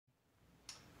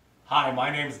Hi,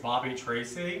 my name is Bobby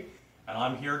Tracy, and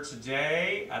I'm here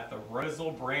today at the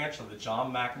Roseville branch of the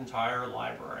John McIntyre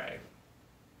Library.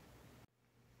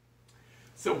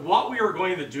 So what we are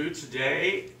going to do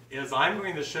today is I'm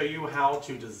going to show you how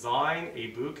to design a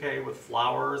bouquet with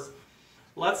flowers.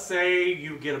 Let's say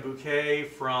you get a bouquet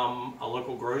from a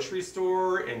local grocery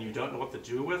store and you don't know what to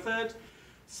do with it.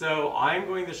 So I'm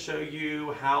going to show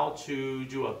you how to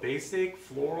do a basic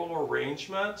floral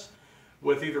arrangement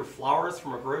with either flowers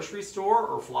from a grocery store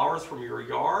or flowers from your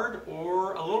yard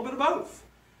or a little bit of both.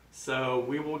 So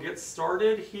we will get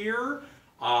started here.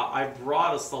 I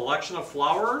brought a selection of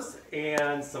flowers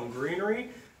and some greenery.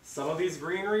 Some of these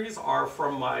greeneries are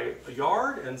from my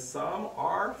yard and some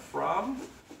are from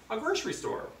a grocery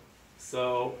store.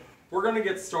 So we're going to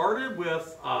get started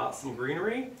with some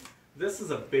greenery. This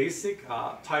is a basic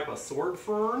type of sword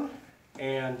fern,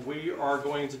 and we are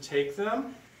going to take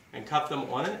them and cut them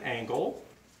on an angle.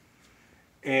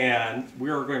 And we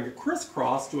are going to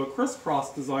crisscross, do a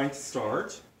crisscross design to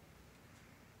start.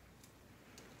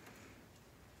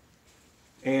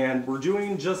 And we're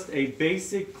doing just a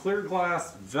basic clear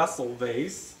glass vessel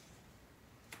vase.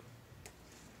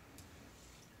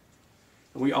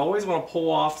 And we always want to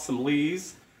pull off some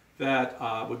leaves that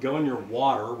would go in your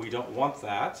water. We don't want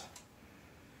that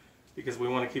because we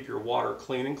want to keep your water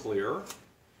clean and clear.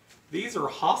 These are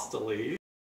hosta leaves.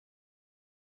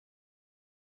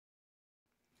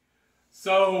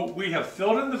 So we have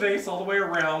filled in the vase all the way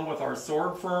around with our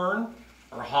sword fern,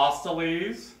 our hosta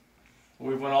leaves.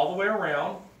 We went all the way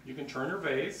around. You can turn your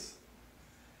vase.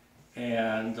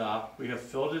 And we have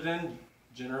filled it in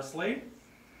generously.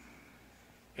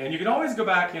 And you can always go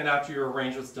back in after your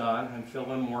arrangement's done and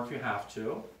fill in more if you have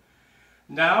to.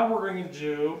 Now we're going to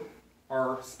do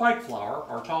our spike flower,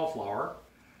 our tall flower.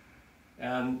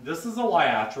 And this is a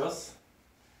liatris.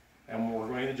 And we're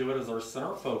going to do it as our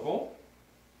center focal.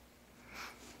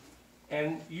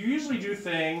 And you usually do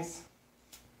things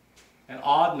in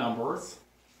odd numbers.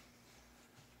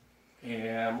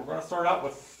 And we're going to start out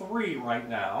with 3 right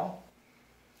now.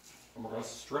 And we're going to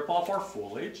strip off our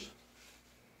foliage.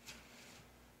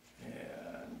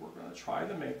 And we're going to try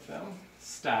to make them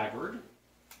staggered.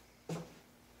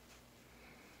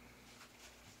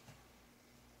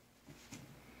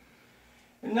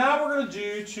 And now we're going to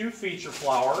do 2 feature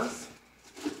flowers.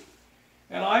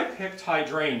 And I picked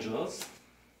hydrangeas,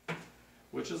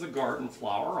 which is a garden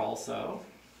flower also.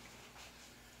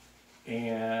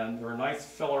 And they're a nice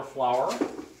filler flower.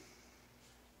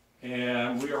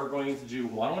 And we are going to do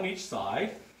 1 on each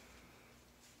side.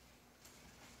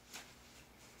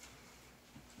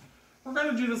 We're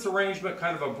going to do this arrangement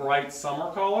kind of a bright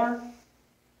summer color.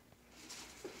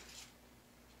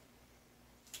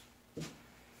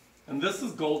 And this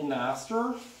is golden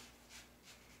aster.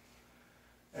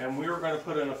 And we are going to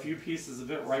put in a few pieces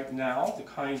of it right now to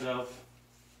kind of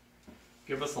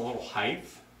give us a little height.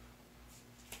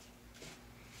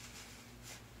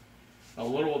 A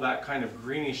little of that kind of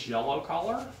greenish yellow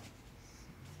color.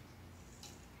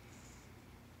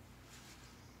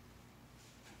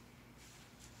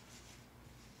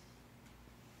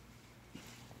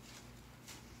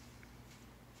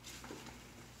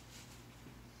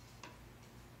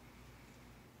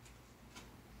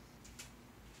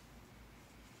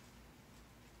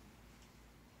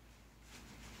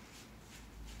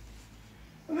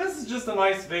 And this is just a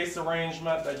nice vase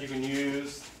arrangement that you can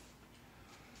use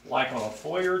like on a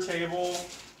foyer table,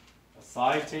 a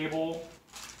side table.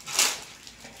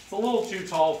 It's a little too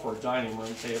tall for a dining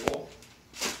room table.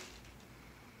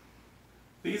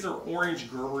 These are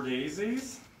orange Gerber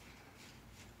daisies.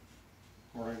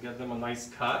 We're going to give them a nice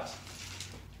cut.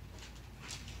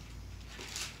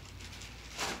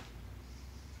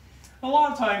 A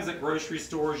lot of times at grocery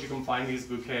stores you can find these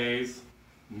bouquets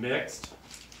mixed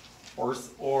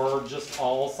or just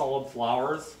all solid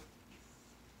flowers.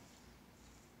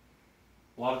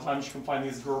 A lot of times you can find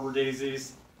these Gerber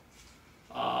daisies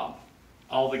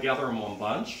all together in one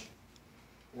bunch,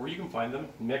 or you can find them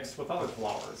mixed with other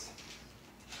flowers.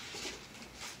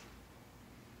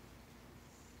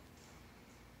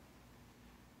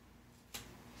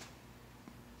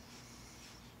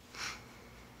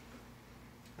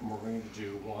 And we're going to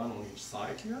do 1 on each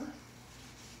side here.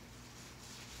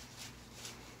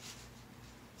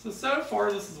 So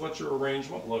far this is what your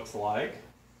arrangement looks like.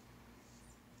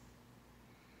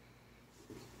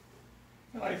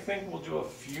 And I think we'll do a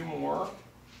few more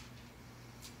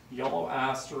yellow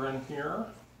aster in here.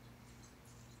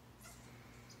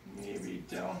 Maybe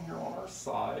down here on our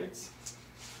sides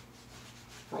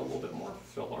for a little bit more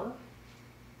filler.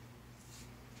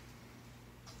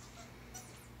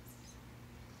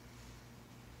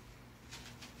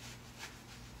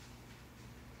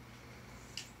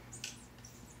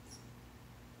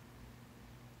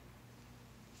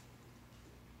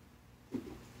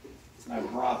 I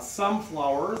brought some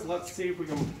flowers. Let's see if we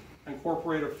can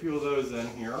incorporate a few of those in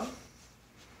here.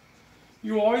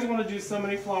 You always want to do so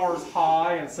many flowers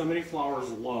high and so many flowers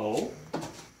low.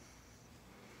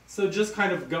 So just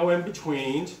kind of go in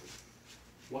between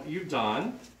what you've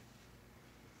done.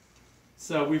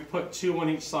 So we've put 2 on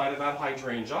each side of that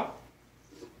hydrangea.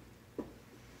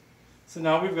 So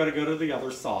now we've got to go to the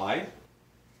other side.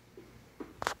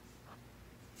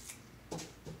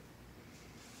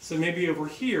 So maybe over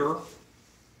here,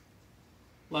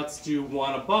 let's do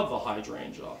 1 above the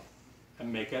hydrangea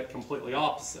and make it completely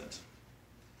opposite.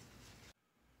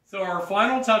 So our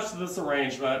final touch to this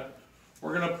arrangement,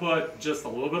 we're going to put just a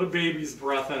little bit of baby's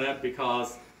breath in it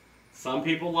because some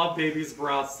people love baby's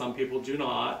breath, some people do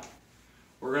not.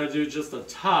 We're going to do just a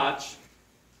touch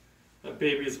of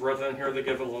baby's breath in here to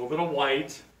give it a little bit of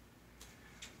white.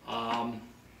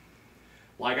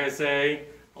 Like I say,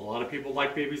 a lot of people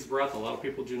like baby's breath, a lot of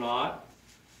people do not.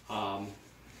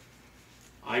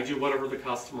 I do whatever the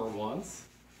customer wants.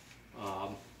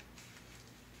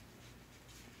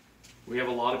 We have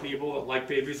a lot of people that like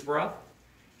baby's breath,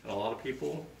 and a lot of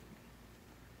people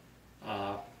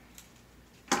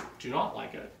do not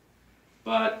like it.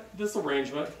 But this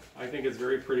arrangement, I think, is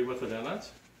very pretty with it in it.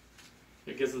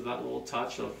 It gives it that little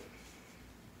touch of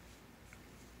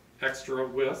extra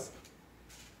wisp.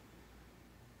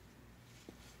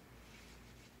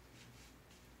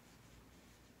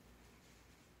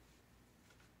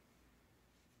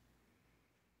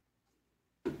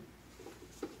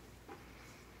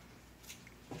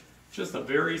 Just a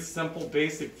very simple,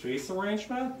 basic vase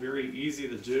arrangement, very easy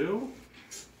to do.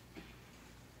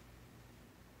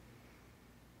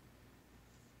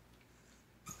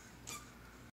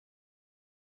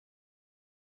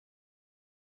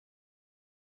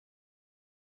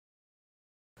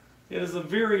 It is a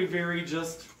very, very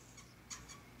just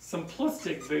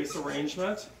simplistic vase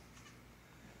arrangement.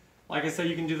 Like I said,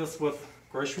 you can do this with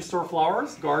grocery store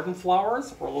flowers, garden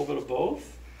flowers, or a little bit of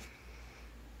both.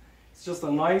 It's just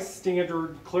a nice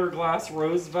standard clear glass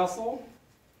rose vessel.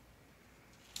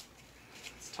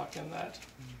 Let's tuck in that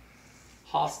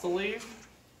hosta leaf.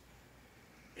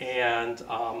 And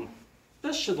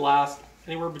this should last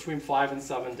anywhere between 5 and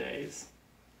 7 days.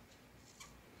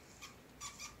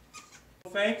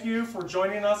 Thank you for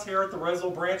joining us here at the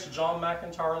Roseville branch of John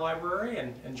McIntyre Library,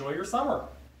 and enjoy your summer.